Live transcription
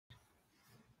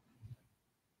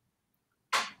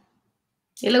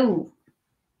Hello.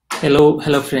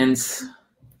 Hello friends.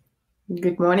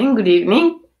 Good morning, good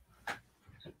evening.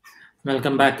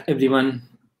 Welcome back everyone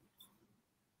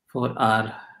for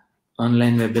our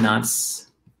online webinars,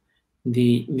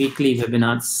 the weekly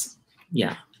webinars.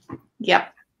 Yeah.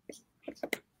 Yep.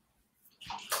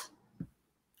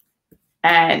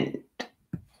 And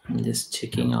I'm just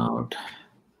checking out.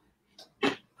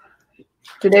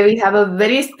 today we have a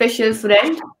very special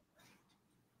friend.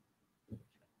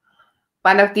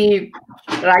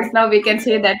 Right now we can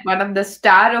say that one of the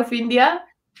star of India.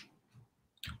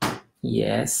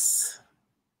 Yes.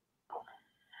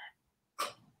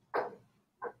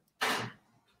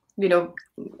 You know,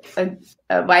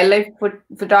 wildlife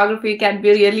photography can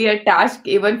be really a task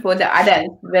even for the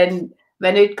adults when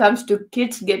it comes to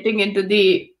kids getting into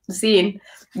the scene.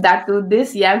 That to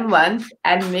this young ones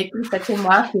and making such a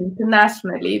mark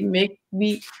internationally make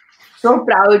me so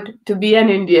proud to be an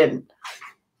Indian.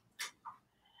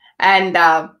 And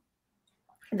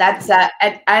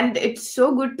and it's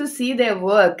so good to see their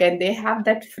work, and they have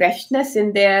that freshness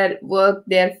in their work,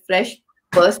 their fresh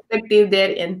perspective,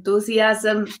 their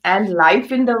enthusiasm and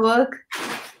life in the work.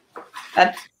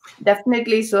 That's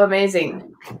definitely so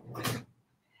amazing.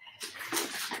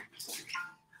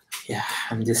 Yeah,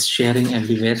 I'm just sharing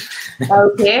everywhere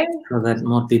Okay. so that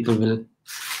more people will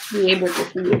Be able to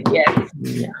see it. Yes.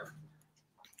 Yeah.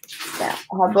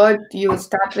 How about you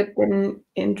start with an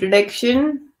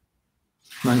introduction?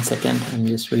 1 second. I'm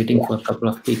just waiting for a couple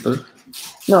of people.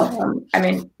 No, I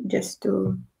mean just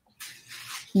to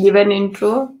give an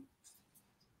intro.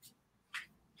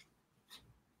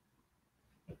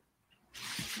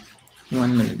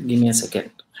 1 minute. Give me a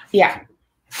second. Yeah.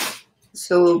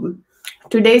 So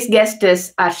today's guest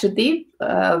is Arshdeep,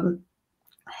 an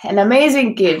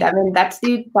amazing kid. I mean, that's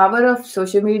the power of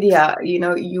social media.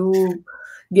 You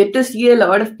get to see a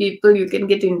lot of people. You can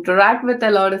get to interact with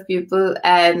a lot of people,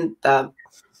 and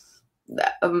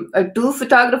two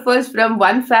photographers from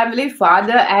one family,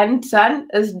 father and son,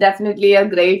 is definitely a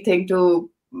great thing to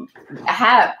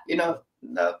have.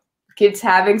 The kids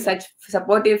having such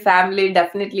supportive family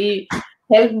definitely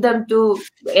help them to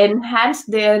enhance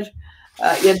their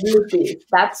abilities.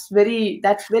 That's very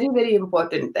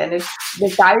important. And the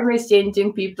time is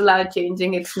changing, people are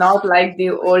changing. It's not like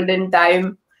the olden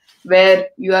time where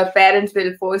your parents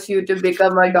will force you to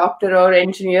become a doctor or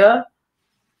engineer,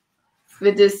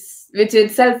 which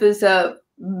itself is a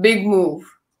big move.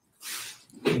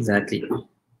 Exactly.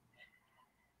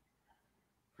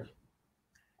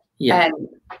 Yeah. And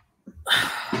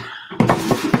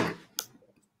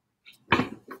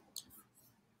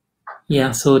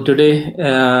Yeah, so today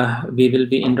we will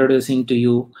be introducing to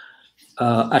you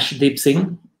Arshdeep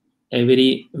Singh, a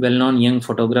very well-known young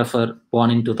photographer born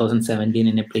in 2017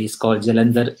 in a place called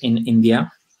Jalandhar in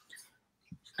India.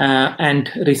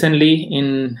 And recently,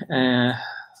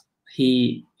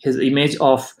 his image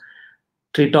of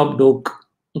treetop dog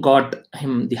got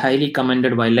him the highly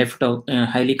commended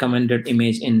highly commended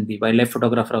image in the Wildlife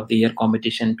Photographer of the Year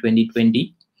competition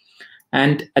 2020.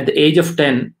 And at the age of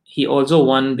 10, he also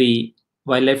won the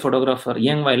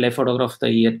Young Wildlife Photographer of the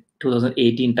Year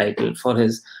 2018 title for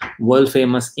his world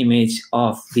famous image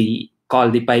of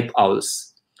called the pipe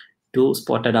owls, two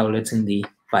spotted owlets in the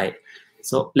pipe.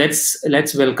 So let's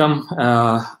welcome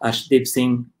Arshdeep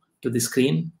Singh to the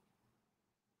screen.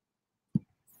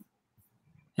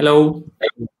 Hello.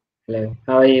 Hello.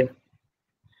 How are you?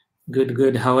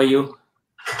 Good. How are you?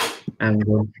 I'm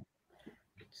good.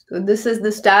 so this is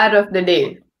the star of the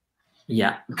day.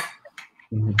 Yeah.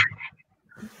 Mhm.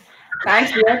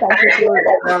 Thanks, dear. Thank you for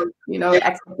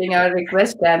accepting our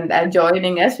request and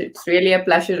joining us. It's really a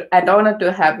pleasure and honor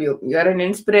to have you. You're an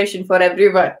inspiration for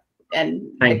everyone, and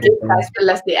the Thank you kids so much. as well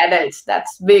as the adults.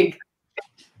 That's big.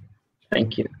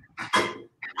 Thank you.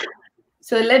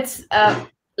 So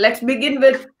let's begin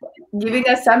with giving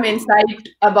us some insight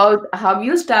about how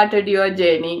you started your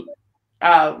journey.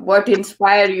 What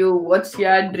inspired you? What's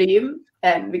your dream?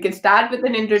 And we can start with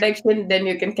an introduction. Then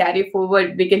you can carry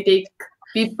forward. We can take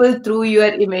people through your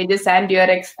images and your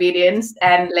experience,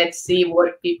 and let's see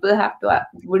what people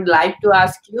would like to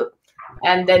ask you,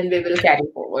 and then we will carry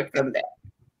forward from there.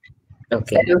 Is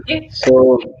Okay. that okay?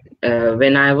 So,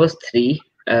 when I was 3,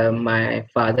 my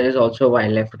father is also a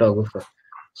wildlife photographer.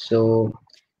 So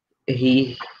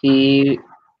he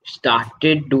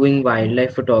started doing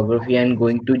wildlife photography and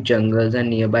going to jungles and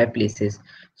nearby places.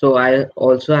 So I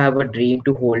also have a dream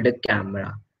to hold a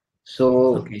camera. So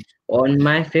Okay. on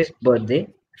my 5th birthday,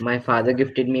 my father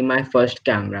gifted me my first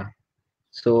camera.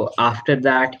 So after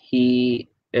that, we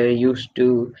used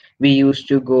to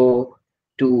go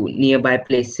to nearby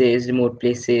places, remote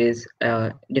places,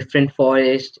 different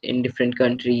forests in different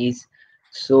countries.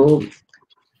 So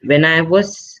when I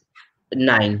was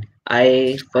 9,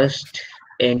 I first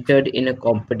entered in a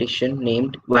competition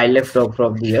named Wildlife Photographer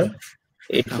of the Year.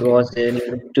 It Okay. was in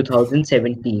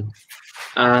 2017.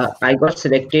 I got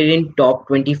selected in top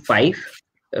 25,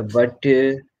 but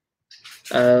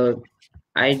uh,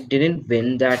 I didn't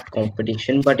win that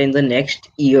competition. But in the next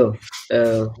year,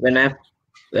 when I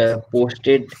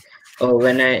posted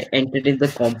when I entered in the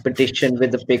competition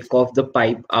with the pick of the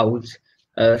pipe owls.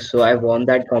 So I won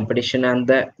that competition, and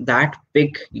that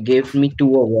pick gave me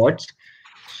 2 awards.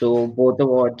 So both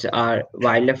awards are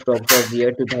Wildlife Photographer of the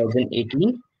Year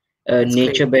 2018, That's great.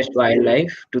 Nature Best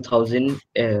Wildlife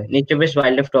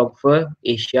Photographer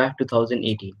Asia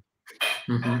 2018.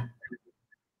 Mm-hmm.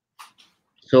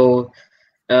 So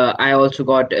I also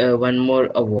got one more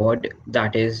award,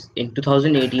 that is in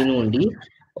 2018 only,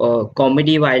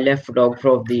 Comedy Wildlife Photographer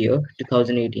of the Year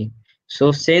 2018.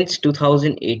 So since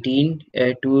 2018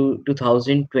 to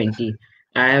 2020,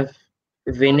 I have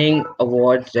winning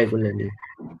awards regularly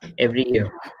every year.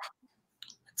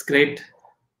 It's great.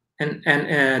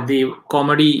 And the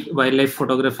comedy wildlife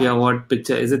photography award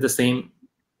picture, is it the same?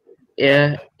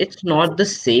 It's not the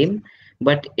same,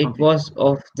 but it Okay. was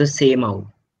of the same owl.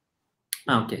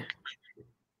 Okay.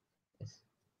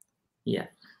 Yeah.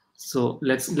 So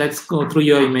let's go through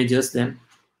your images then.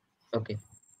 Okay,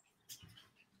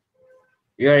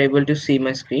 you are able to see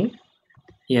my screen.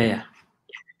 Yeah, yeah.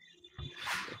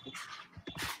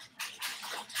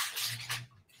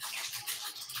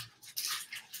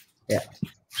 Yeah,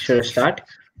 should I start?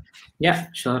 Yeah,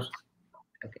 sure.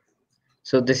 Okay.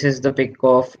 So this is the pic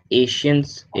of Asian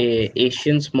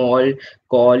small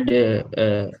called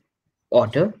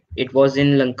otter. It was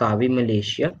in Langkawi,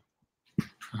 Malaysia.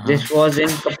 Uh-huh. This was in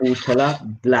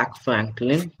Kapurthala, Black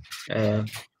Franklin. Uh,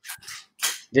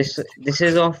 this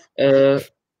is of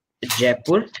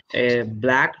Jaipur, a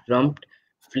black rumped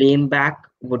flameback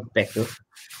woodpecker.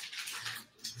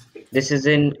 This is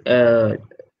in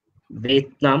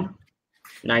Vietnam,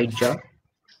 Niger.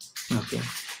 Okay.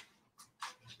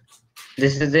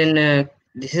 This is in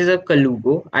this is a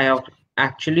Kalugo.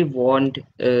 Actually won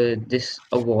this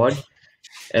award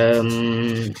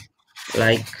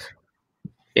like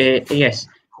yes,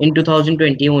 in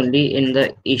 2020 only, in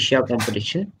the Asia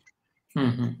competition.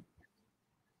 Mm-hmm.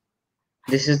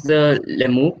 This is the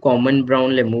lemur, common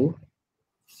brown lemur.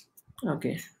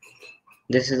 Okay.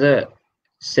 This is a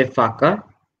sifaka.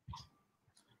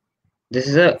 This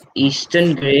is a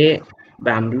eastern gray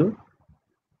bamboo.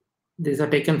 These are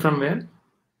taken from where?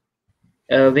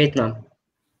 Vietnam.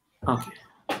 Okay.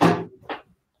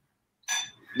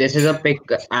 This is a pic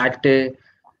at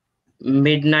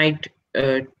midnight,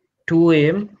 2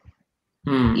 a.m.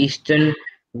 Hmm. Eastern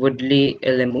woodley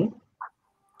lemur.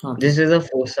 Okay. This is a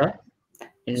fossa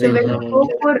in So when you Vietnam go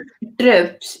only. for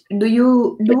trips, do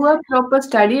you do a proper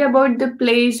study about the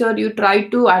place, or you try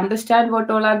to understand what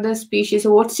all are the species?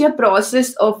 So what's your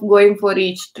process of going for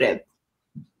each trip?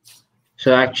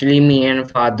 So actually, me and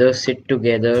father sit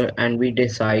together and we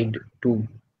decide to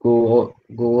go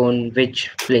on which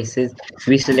places.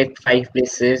 We select 5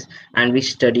 places and we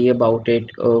study about it,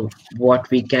 what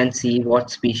we can see, what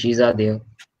species are there.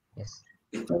 Yes.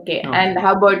 Okay, and Okay.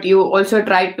 how about you also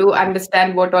try to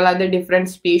understand what all are the different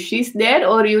species there,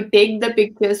 or you take the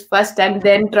pictures first and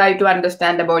then try to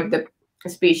understand about the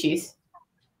species?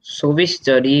 So we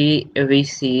study, we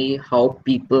see how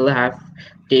people have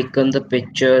taken the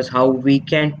pictures, how we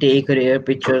can take rare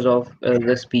pictures of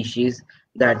the species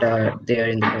that are there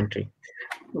in the country.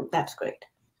 That's great.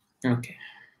 Okay.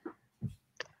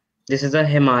 This is a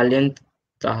Himalayan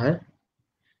tahar. It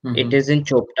Mm-hmm. is in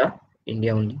Chopta,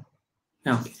 India only.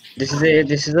 Okay. This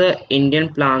is a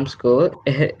Indian plum skull.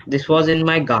 This was in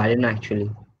my garden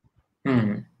actually.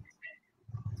 Hmm.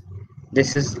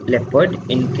 This is leopard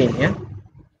in Kenya.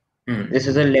 Hmm. This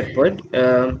is a leopard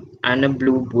and a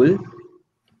blue bull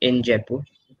in Jaipur.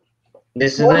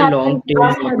 This is What a happens long-tailed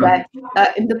after macaque.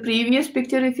 that? In the previous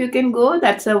picture, if you can go,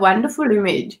 that's a wonderful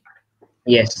image.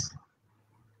 Yes.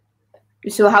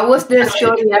 So, how was the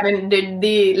Actually, story? I mean, did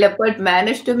the leopard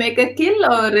manage to make a kill,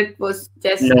 or it was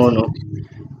just no, no.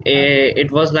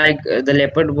 It was like the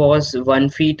leopard was 1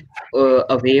 feet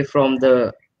away from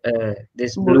the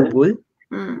this blue bull? bull.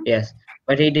 Hmm. Yes,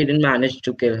 but he didn't manage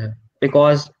to kill her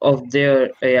because of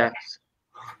their yeah.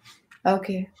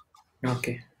 Okay,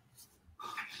 Okay.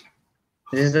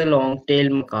 This is a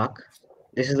long-tailed macaque.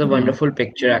 This is a Hmm. wonderful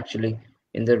picture actually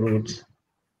in the roots.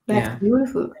 that's Yeah.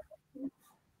 beautiful.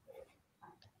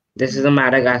 This is a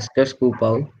Madagascar scoop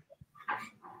owl.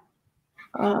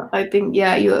 I think,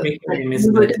 yeah, I miss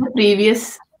you go to that. the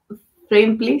previous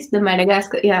frame, please. The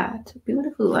Madagascar. Yeah, it's a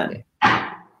beautiful one. Okay.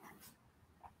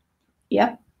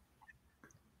 Yep.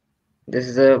 This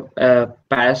is a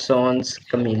Parasson's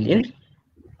chameleon.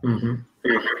 Mm-hmm.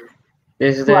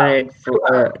 This is the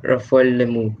Wow. ruffled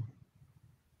lemur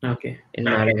Okay. in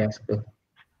Madagascar.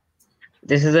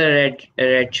 This is a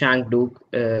red shank duke.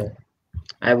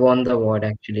 I won the award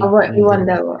actually You in won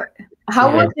the the award.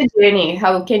 How was yes. the journey?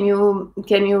 How can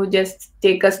you just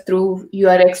take us through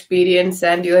your experience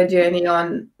and your journey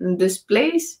on this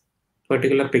place,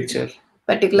 Particular picture.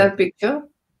 particular picture?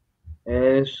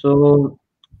 So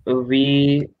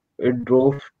we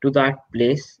drove to that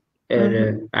place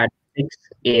Mm-hmm. at 6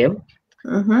 a.m. So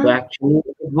Mm-hmm. actually,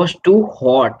 it was too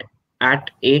hot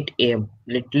at 8 a.m.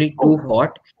 Literally too Oh.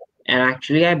 hot, and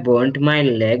actually I burnt my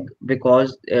leg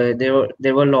because there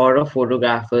were a lot of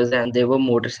photographers and there were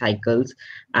motorcycles,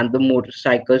 and the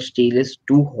motorcycle steel is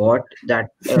too hot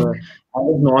that I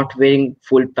was not wearing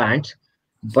full pants,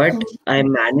 but I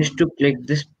managed to click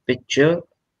this picture.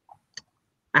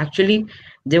 Actually,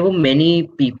 there were many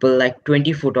people, like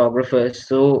 20 photographers.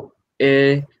 So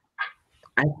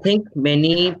I think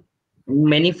many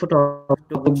photographers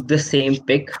took the same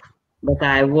pic, but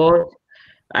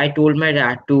I told my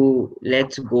dad to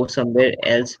let's go somewhere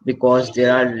else because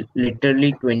there are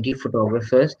literally 20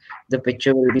 photographers. The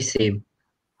picture will be same.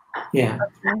 Yeah.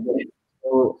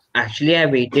 So actually, I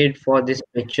waited for this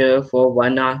picture for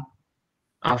 1 hour.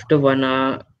 After 1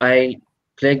 hour, I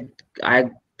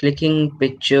clicking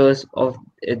pictures of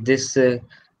this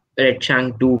Red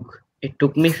Shank Duke. It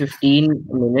took me 15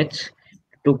 minutes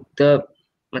to the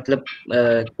matlab,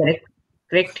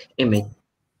 correct image.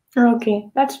 Okay,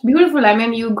 that's beautiful. I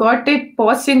mean, you got it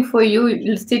pausing for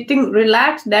you, sitting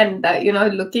relaxed and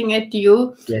looking at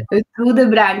you Yes. through the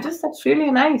branches. That's really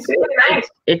nice.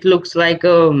 It looks like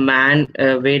a man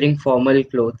wearing formal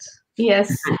clothes.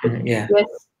 Yes, Yeah.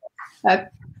 yes, uh,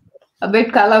 a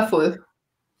bit colorful.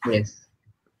 Yes.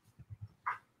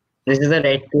 This is a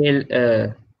red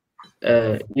tail,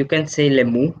 you can say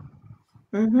lemur.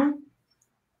 Mm-hmm.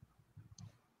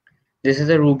 This is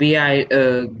a ruby eye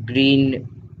green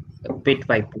pit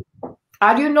viper.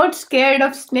 Are you not scared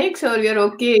of snakes, or you're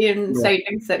okay in Yes.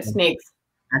 sighting such snakes?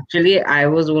 Actually, I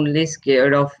was only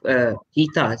scared of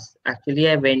cheetahs. Actually,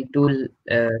 I went to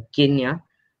Kenya,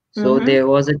 so Mm-hmm. there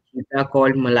was a cheetah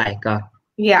called Malaika. So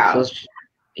Yeah.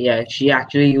 yeah, she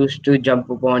actually used to jump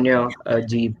upon your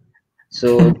jeep.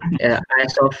 So I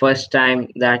saw first time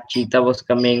that cheetah was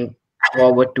coming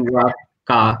forward to our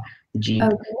car jeep.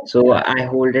 Okay. So I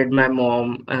holded my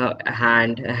mom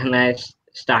hand and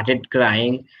started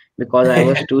crying because I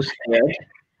was too scared.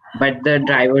 But the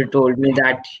driver told me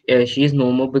that she's no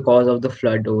more because of the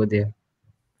flood over there.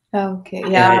 Okay. Uh,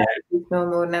 Yeah. No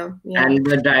more now. Yeah. and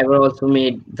the driver also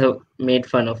made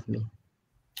fun of me.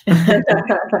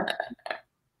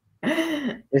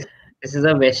 This this is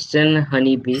a western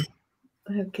honeybee.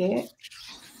 Okay.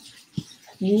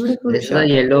 Beautiful This is a shot.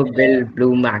 yellow bill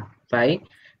blue magpie.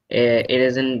 It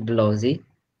is in Dalhousie.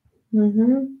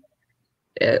 Mm-hmm.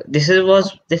 This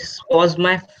was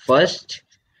my first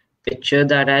picture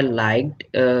that I liked.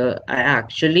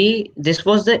 This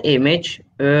was the image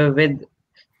with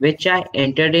which I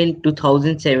entered in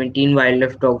 2017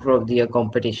 Wildlife Photographer of the Year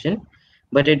competition,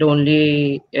 but it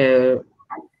only go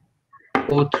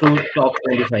through top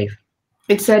 25.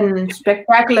 It's a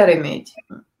spectacular image.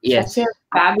 Such a Yes,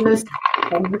 fabulous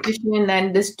composition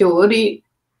and the story,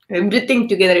 everything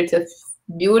together. It's a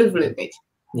beautiful image.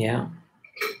 Yeah.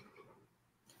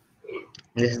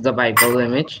 this is the Bible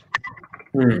image.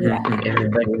 Yeah. Mm-hmm.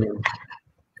 Everybody knows.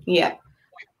 Yeah.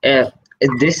 Uh,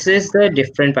 this is the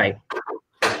different pipe.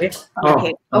 Okay.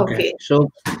 Okay. Oh, okay. Okay. So,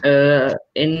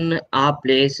 in our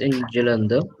place in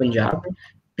Jalandhar, Punjab,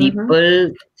 Mm-hmm.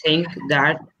 people think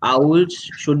that owls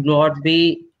should not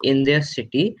be in their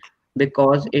city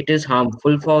because it is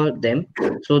harmful for them.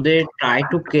 So they try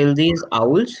to kill these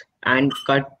owls and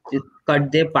cut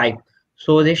their pipe.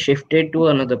 So they shifted to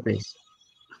another place.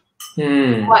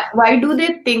 Hmm. Why do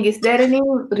they think? Is there any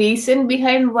reason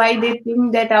behind why they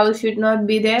think that owl should not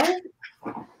be there?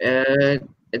 Uh,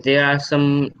 there are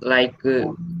some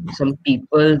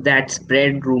people that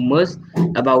spread rumors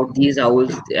about these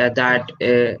owls that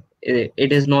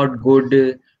it is not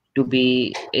good to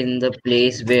be in the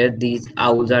place where these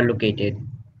owls are located.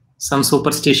 Some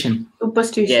superstition. Yes,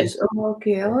 Superstitious. Oh,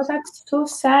 okay. Oh, yes. that's so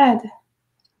sad.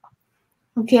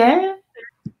 Okay.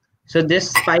 So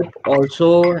this pipe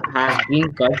also has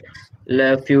been cut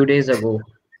a few days ago.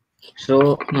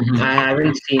 So I Mm-hmm.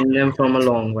 haven't seen them from a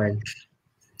long while.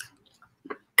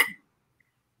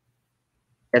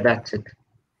 Yeah, that's it.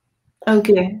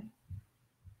 Okay.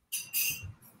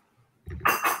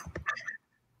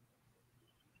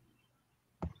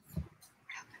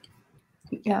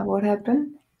 Yeah, what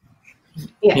happened?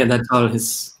 Yeah, that's all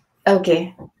his.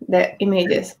 Okay, the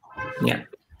images. Yeah.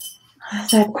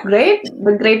 That's great.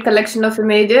 The great collection of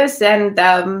images. And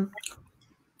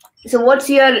so, what's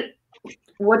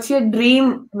your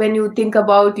dream when you think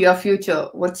about your future?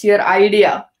 What's your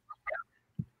idea?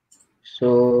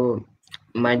 So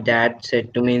my dad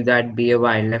said to me that be a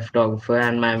wildlife photographer,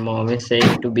 and my mom is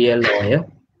saying to be a lawyer.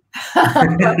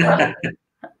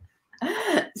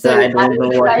 So, So I are don't know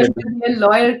you what to trying do. to be a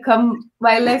lawyer come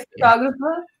wildlife Yeah.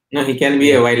 photographer? No, he can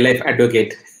be a wildlife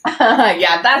advocate.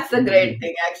 Yeah, that's a great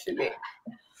thing, actually.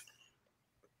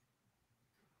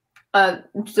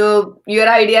 So your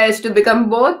idea is to become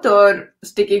both, or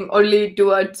sticking only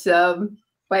towards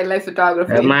wildlife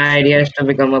photography? My idea is to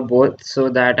become a both so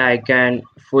that I can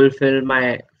fulfill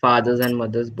my father's and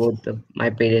mother's my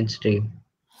parents' dream.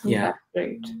 Yeah, That's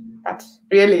great. That's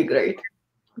really great.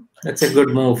 that's a good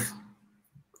move.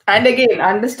 And again,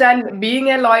 understand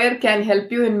being a lawyer can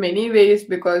help you in many ways,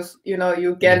 because you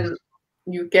Yes.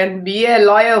 can be a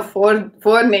lawyer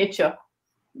for nature.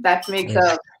 That makes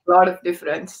Yes. a lot of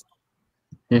difference.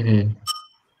 Mm-hmm.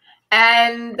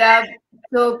 And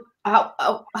so,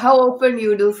 how often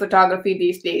you do photography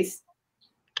these days?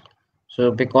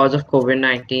 So because of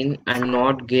COVID-19, I'm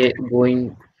not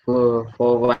going for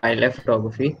wildlife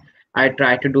photography. I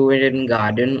try to do it in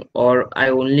garden, or I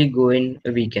only go in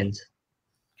weekends.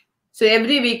 So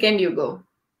every weekend you go.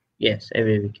 Yes,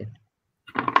 every weekend.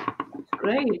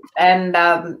 Great. And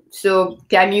so,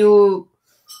 can you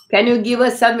give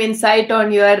us some insight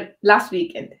on your last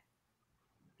weekend?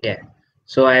 Yeah.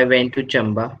 So I went to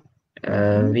Chamba.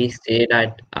 Mhm. We stayed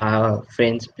at our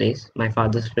friend's place, my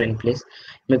father's friend place,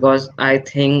 because I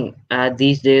think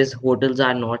these days hotels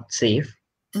are not safe.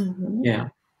 Mhm. Yeah.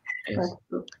 Yes. That's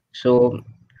true. So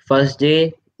first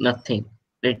day, nothing,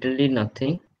 literally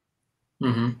nothing.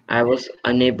 Mm-hmm. I was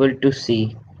unable to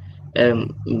see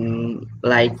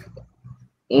like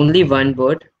only one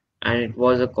bird, and it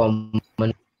was a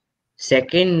common.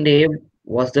 Second day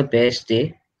was the best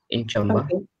day in Chamba.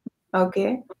 Okay.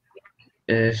 Okay.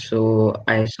 So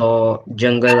I saw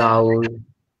jungle owl,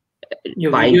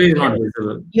 Your pipe, video is not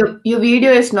visible. Your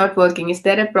video is not working. Is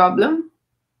there a problem?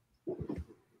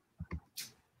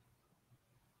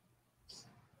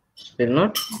 still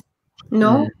not. Mm.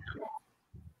 No.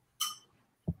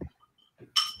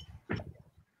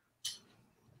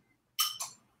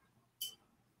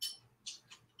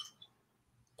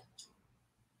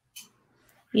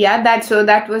 Yeah.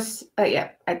 That was.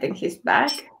 Yeah. I think he's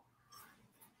back.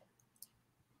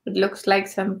 It looks like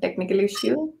some technical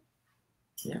issue.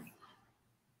 Yeah.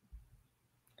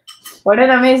 What an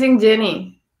amazing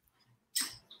journey.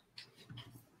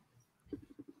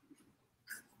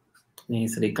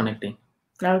 He's reconnecting.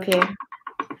 Okay.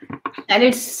 And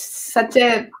it's such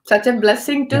a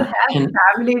blessing to Yeah. have In,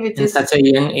 family which in is such a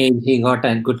young age, he got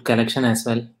a good collection as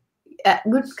well. a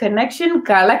good collection as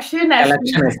well. Collection,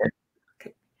 I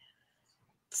said.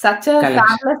 Such a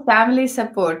Collection. family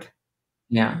support.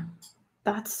 Yeah.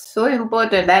 That's so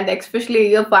important, and especially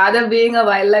your father being a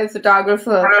wildlife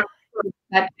photographer,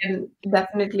 that can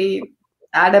definitely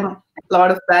add a lot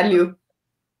of value.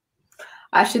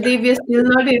 Ashdeep, we are still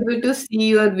not able to see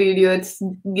your video. It's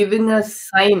giving a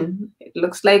sign. It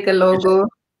looks like a Just, logo.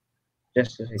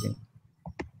 just a second.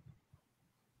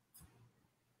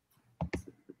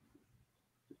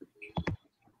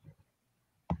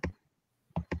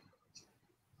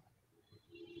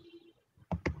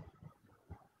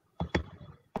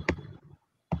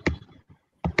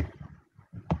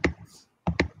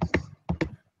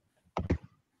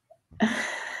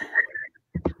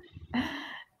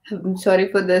 I'm sorry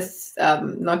for this.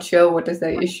 Not sure what is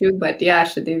the issue, but yeah,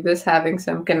 Ashdeep is having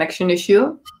some connection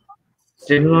issue.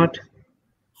 Still not.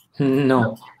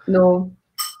 No. No.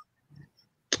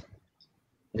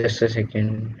 Just a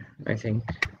second. I think.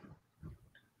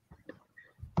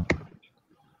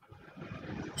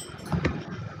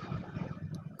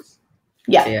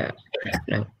 Yeah. Yeah.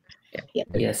 No. Yeah. Yeah.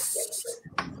 Yes.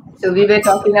 So we were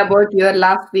talking about your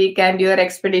last week and your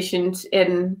expeditions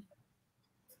in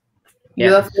Yeah.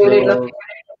 your favorite So location.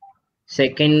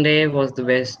 second day was the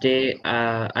best day.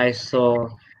 I saw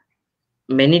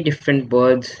many different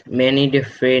birds, many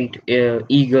different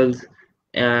eagles,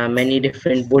 many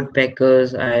different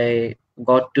woodpeckers. I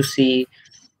got to see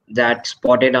that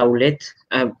spotted owlets.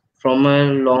 From a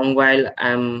long while,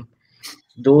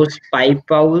 those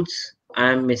pipe owls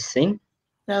I'm missing.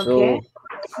 Okay. So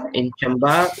in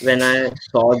Chamba, when I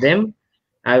saw them,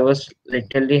 I was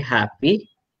literally happy.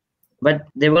 But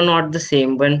they were not the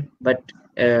same one. But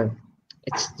uh,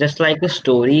 it's just like a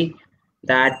story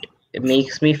that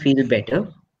makes me feel better.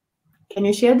 Can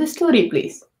you share the story,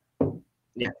 please?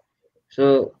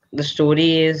 So the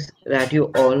story is that you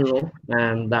all know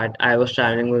that I was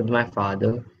traveling with my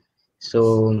father.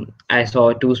 So I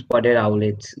saw two spotted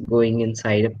owlets going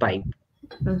inside a pipe.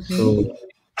 So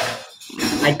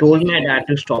I told my dad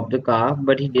to stop the car,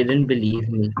 but he didn't believe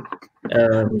me.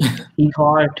 He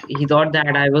thought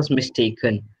that I was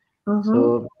mistaken. Mm-hmm.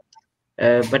 So,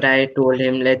 but I told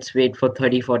him, let's wait for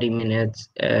 30-40 minutes.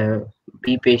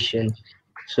 Be patient.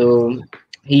 So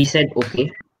he said, okay.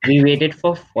 We waited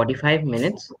for 45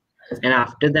 minutes, and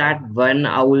after that, one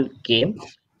owl came.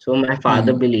 So my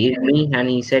father Mhm. believed me, and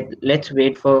he said, let's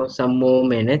wait for some more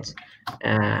minutes,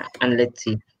 and let's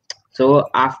see. So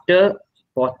after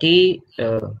 40,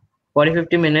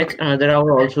 50 minutes, another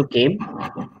hour also came.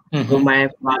 So Mhm. my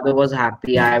father was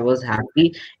happy, I was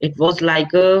happy. It was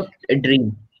like a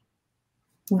dream.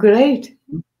 Great.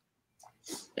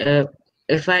 Uh,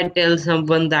 if I tell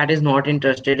someone that is not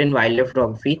interested in wildlife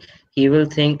photography, he will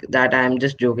think that I am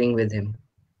just joking with him.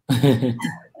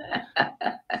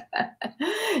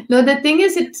 No, the thing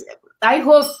is, I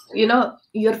hope,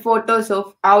 your photos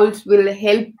of owls will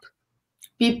help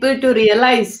people to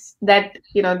realize that,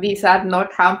 these are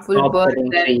not harmful Stop birds,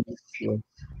 cutting and trees. Yes.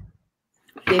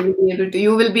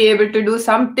 you will be able to do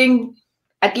something,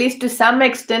 at least to some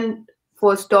extent,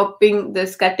 for stopping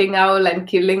this cutting owl and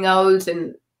killing owls,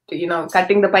 and,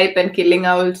 cutting the pipe and killing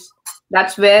owls.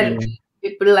 That's where Mm.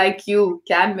 people like you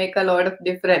can make a lot of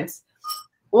difference.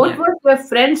 What Yeah. was your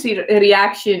friend's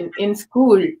reaction in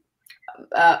school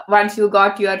once you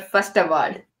got your first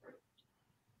award?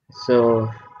 So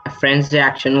a friend's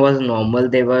reaction was normal.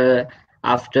 They were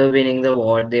after winning the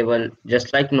award, they were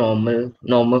just like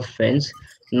normal friends,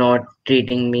 not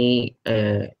treating me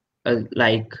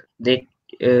like they.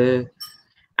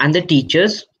 And the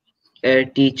teachers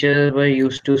were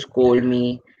used to scold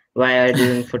me, why are you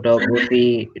doing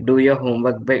photography, do your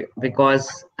homework,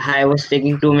 because I was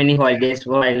taking too many holidays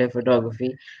for wildlife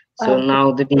photography. So Okay,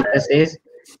 now the teacher says,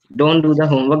 don't do the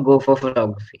homework, go for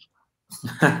photography.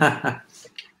 that's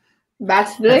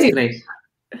That's great. great.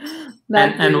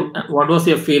 That's And great. what was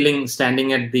your feeling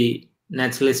standing at the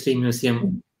Natural History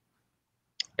Museum?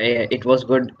 It was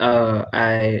good.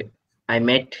 I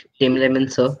met Tim Lemon,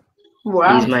 sir. He's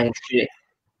Wow. my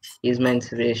he's my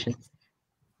inspiration.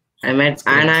 That's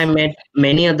great. I met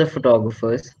many other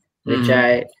photographers, which Hmm.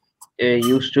 I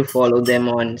used to follow them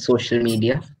on social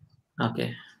media.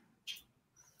 Okay.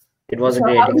 It was a So,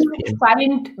 great how do you experience.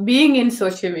 find being in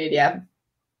social media?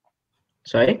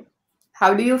 Sorry.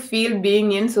 How do you feel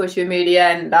being in social media,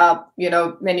 and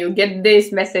when you get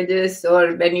these messages,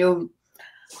 or when you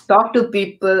talk to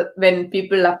people, when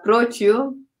people approach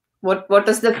you, what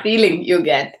is the feeling you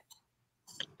get?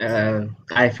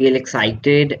 I feel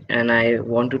excited, and I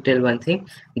want to tell one thing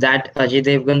that Ajay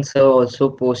Devgan sir also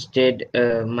posted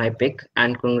my pic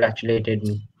and congratulated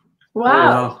me. Oh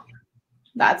Wow, wow.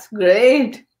 that's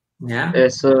great. Yeah.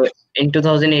 So in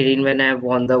 2018, when I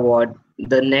won the award,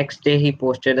 the next day he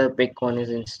posted a pic on his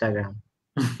Instagram.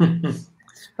 That's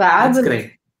Fabulous.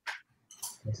 great.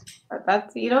 Yes.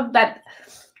 That's, that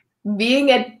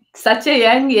being at such a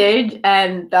young age,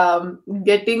 and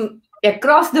getting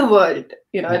across the world,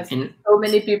 Yeah. it's so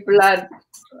many people are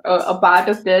a part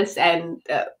of this, and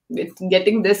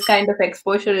getting this kind of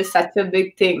exposure is such a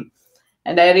big thing.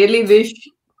 And I really wish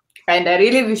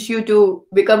you to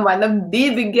become one of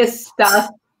the biggest stars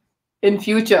in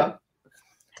future.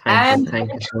 And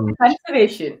Thank you so much.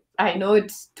 conservation, I know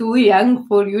it's too young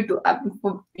for you to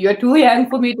you're too young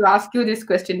for me to ask you this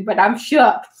question, but I'm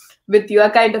sure with your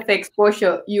kind of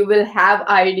exposure you will have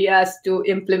ideas to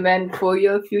implement for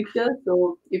your future.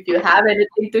 So if you have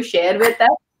anything to share with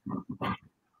us.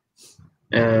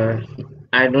 Uh,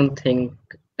 I don't think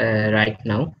right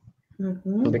now,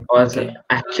 Hmm. because Okay.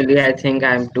 actually I think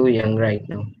I'm too young right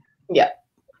now. Yeah.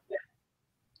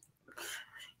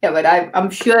 Yeah, but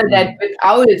I'm sure that Mm. with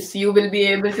owls, you will be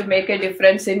able to make a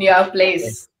difference in your Yes.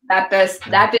 place. Yeah.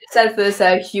 That itself is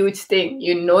a huge thing.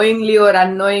 You knowingly or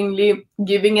unknowingly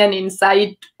giving an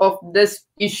insight of this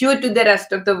issue to the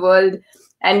rest of the world,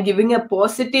 and giving a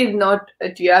positive note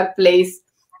to your place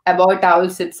about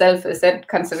owls itself is a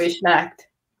conservation act.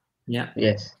 Yeah.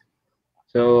 Yes.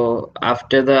 So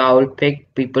after the owl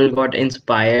pick, people got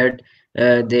inspired.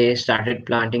 They started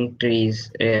planting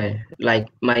trees, like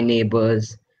my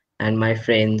neighbors and my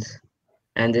friends,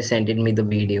 and they sent me the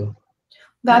video.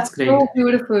 That's That's great. so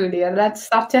beautiful, dear. That's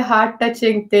such a heart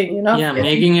touching thing. Yeah,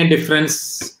 making a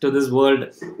difference to this world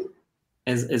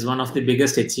is one of the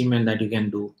biggest achievement that you can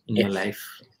do in your Yes.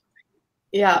 life.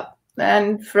 Yeah,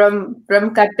 and from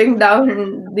cutting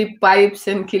down the pipes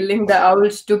and killing the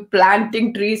owls to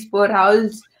planting trees for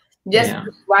owls, just Yeah.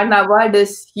 one award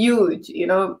is huge.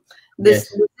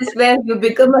 This is where you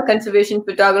become a conservation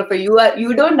photographer.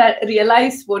 You don't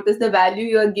realize what is the value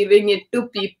you are giving it to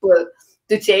people,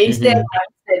 to change their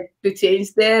mindset, to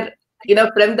change their,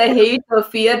 from the hate or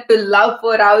fear to love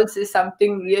for owls is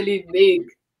something really big.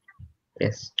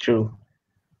 Yes, true.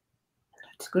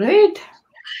 It's great.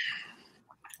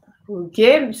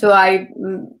 Okay, so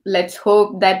let's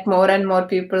hope that more and more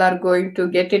people are going to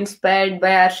get inspired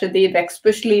by Arshdeep,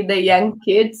 especially the young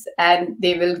kids, and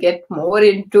they will get more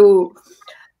into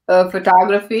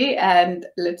photography. And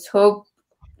let's hope,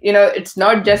 it's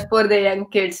not just for the young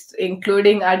kids,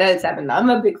 including adults. I mean, I'm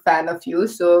a big fan of you,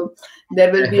 so there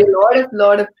will be a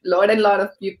lot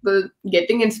of people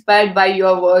getting inspired by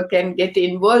your work and get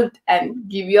involved and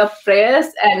give your prayers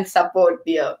and support,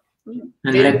 dear. And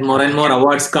let more and more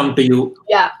awards come to you.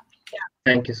 Yeah.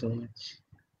 Thank you so much.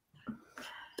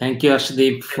 Thank you,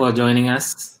 Arshdeep, for joining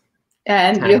us.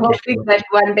 And we're hoping that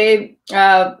one day,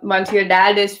 once your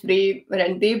dad is free,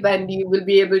 Randeep, and you will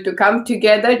be able to come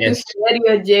together to share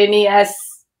your journey as,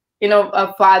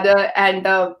 a father and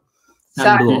a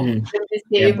son.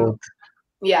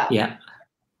 Yeah.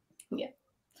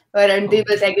 Randeep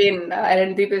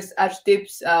is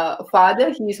Arshdeep's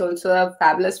father. He's also a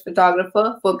fabulous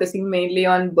photographer, focusing mainly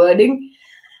on birding.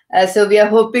 So we are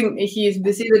hoping, he is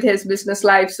busy with his business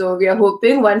life. So we are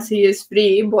hoping once he is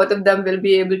free, both of them will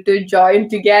be able to join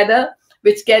together,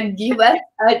 which can give us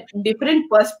a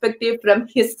different perspective from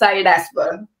his side as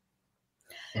well.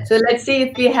 So let's see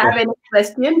if we have any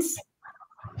questions.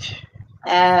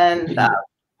 And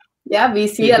we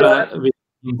see a lot of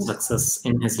success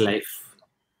in his life.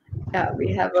 Yeah,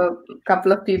 we have a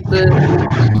couple of people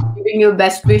giving you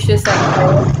best wishes and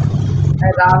prayers.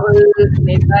 Rahul,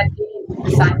 Netaji,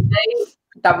 Sanjay,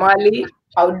 Tamali,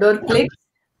 Outdoor Clicks.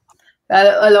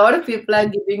 A lot of people are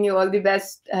giving you all the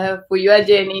best for your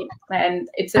journey, and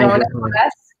it's an honor for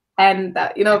us. And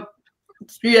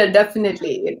we are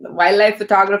definitely wildlife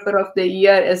photographer of the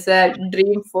year is a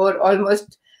dream for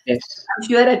almost. I'm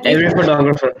sure every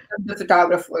photographer. The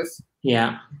photographers.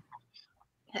 Yeah.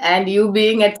 And you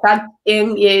being at such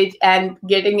young age and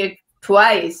getting it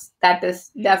twice, that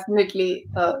is definitely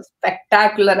a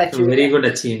spectacular achievement. Very good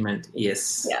achievement.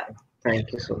 Yes. Yeah. Thank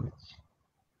you so much.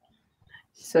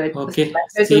 So it's a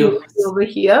pleasure to meet you over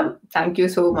here. Thank you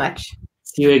so much.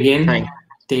 See you again.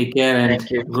 Take care and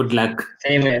good luck.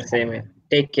 Same here.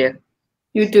 Take care.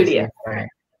 You too, dear. Bye.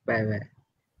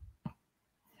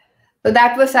 So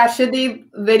that was Arshdeep.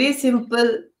 Very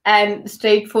simple and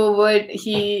straightforward.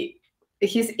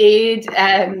 His age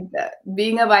and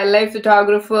being a wildlife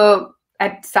photographer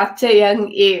at such a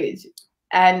young age,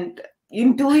 and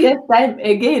in 2 years' time,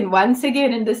 once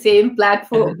again in the same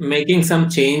platform, and making some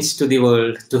change to the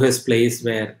world, to his place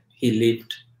where he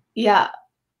lived. Yeah,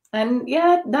 and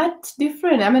that's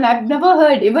different. I mean, I've never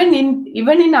heard. Even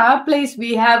in our place,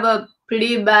 we have a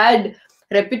pretty bad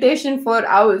reputation for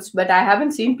owls, but I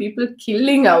haven't seen people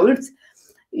killing owls.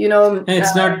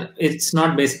 It's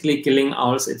not basically killing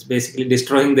owls. It's basically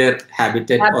destroying their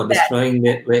habitat or destroying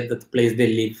the place they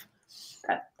live.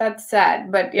 That's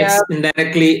sad, but it's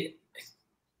indirectly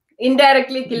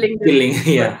killing.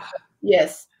 Yeah.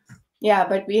 Yes. Yeah,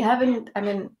 but we haven't. I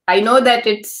mean, I know that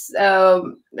it's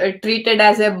treated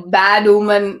as a bad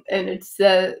omen and it's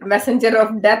a messenger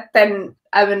of death, and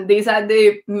I mean, these are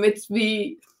the myths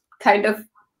we kind of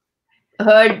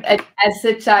heard as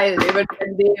a child. Even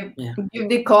when they give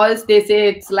the calls, they say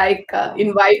it's like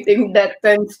inviting death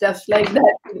and stuff like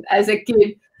that as a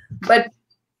kid. But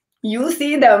you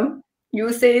see them,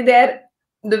 you say the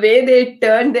way they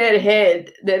turn their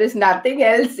head, there is nothing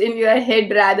else in your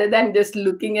head rather than just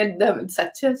looking at them. It's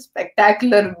such a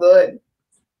spectacular bird.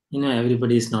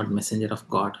 Everybody is not messenger of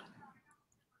God.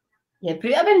 Yeah,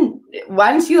 I mean,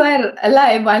 once you are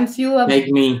alive, once you are like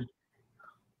me.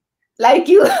 Like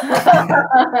you.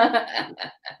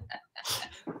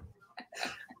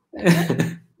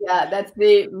 Yeah, that's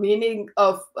the meaning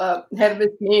of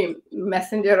Herbert's name,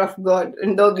 messenger of God,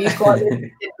 and though we call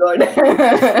it God.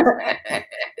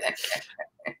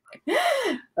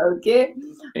 Okay.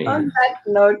 On that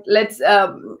note, let's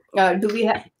do we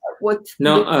have what?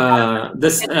 No,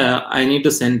 this I need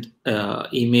to send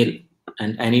email,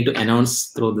 and I need to announce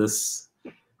through this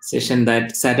session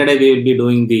that Saturday we will be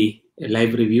doing the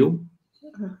live review.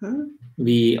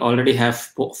 We already have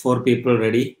 4 people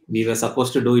ready. We were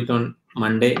supposed to do it on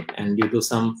Monday, and due to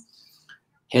some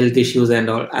health issues and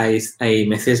all, I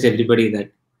messaged everybody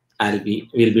that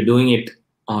we'll be doing it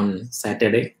on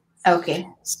Saturday. Okay.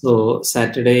 So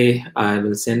Saturday I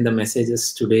will send the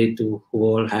messages today to who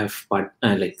all have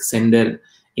send their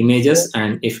images,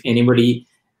 and if anybody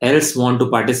else want to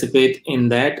participate in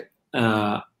that,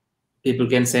 people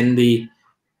can send the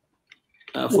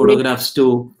photographs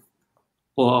to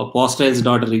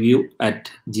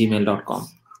pawstrails.review@gmail.com.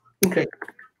 Great.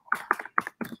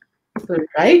 All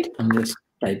right. I'm just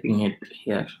typing it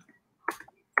here.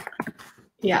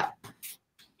 Yeah.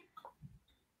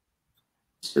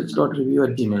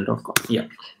 Pawstrails.review@gmail.com. Yeah.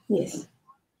 Yes.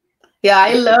 Yeah,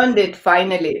 I learned it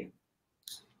finally.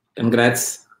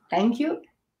 Congrats. Thank you.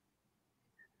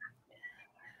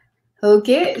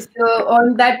 Okay, so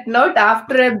on that note,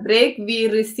 after a break, we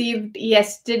received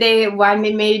yesterday one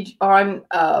image on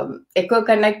eco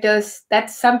connectors.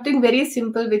 That's something very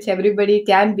simple which everybody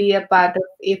can be a part of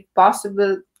if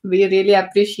possible. We really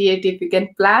appreciate if you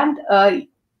can plant a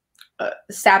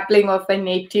sapling of a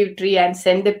native tree and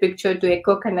send a picture to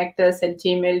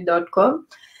ecoconnectors@gmail.com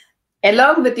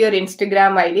along with your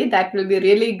Instagram ID. That will be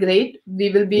really great. We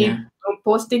will be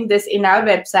posting this in our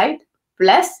website.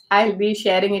 Plus, I'll be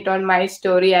sharing it on my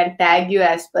story and tag you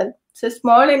as well. It's a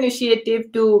small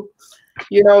initiative to,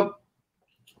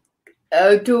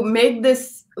 to make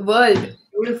this world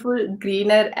beautiful,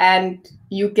 greener, and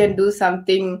you can do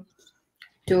something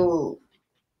to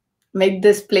make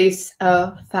this place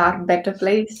a far better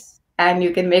place. And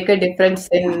you can make a difference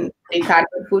in the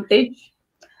carbon footage.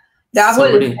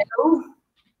 Rahul, hello.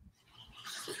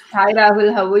 Hi,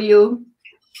 Rahul. How are you?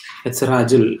 It's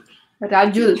Rajul.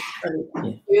 Rajul.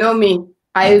 Yeah. You know me.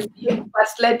 I'll skip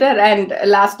first letter and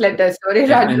last letter. Sorry,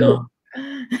 Yeah, Rajul. I know.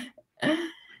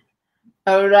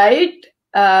 All right.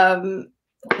 So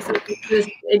this is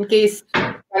in case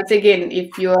once again,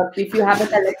 if you have a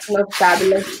collection of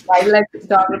fabulous wildlife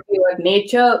photography or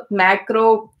nature,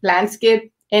 macro,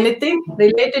 landscape, anything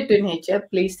related to nature,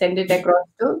 please send it across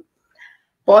to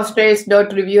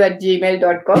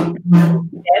pawstrails.review@gmail.com.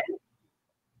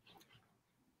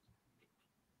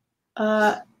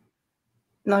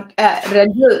 Not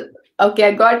Rajul. Okay,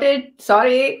 I got it.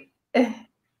 Sorry.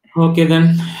 Okay,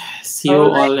 then. See you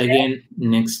All right, all again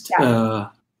next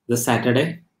this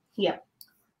Saturday. Yeah.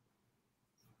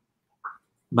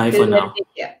 Bye Till for then, now.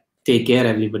 take care. Take care,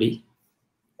 everybody.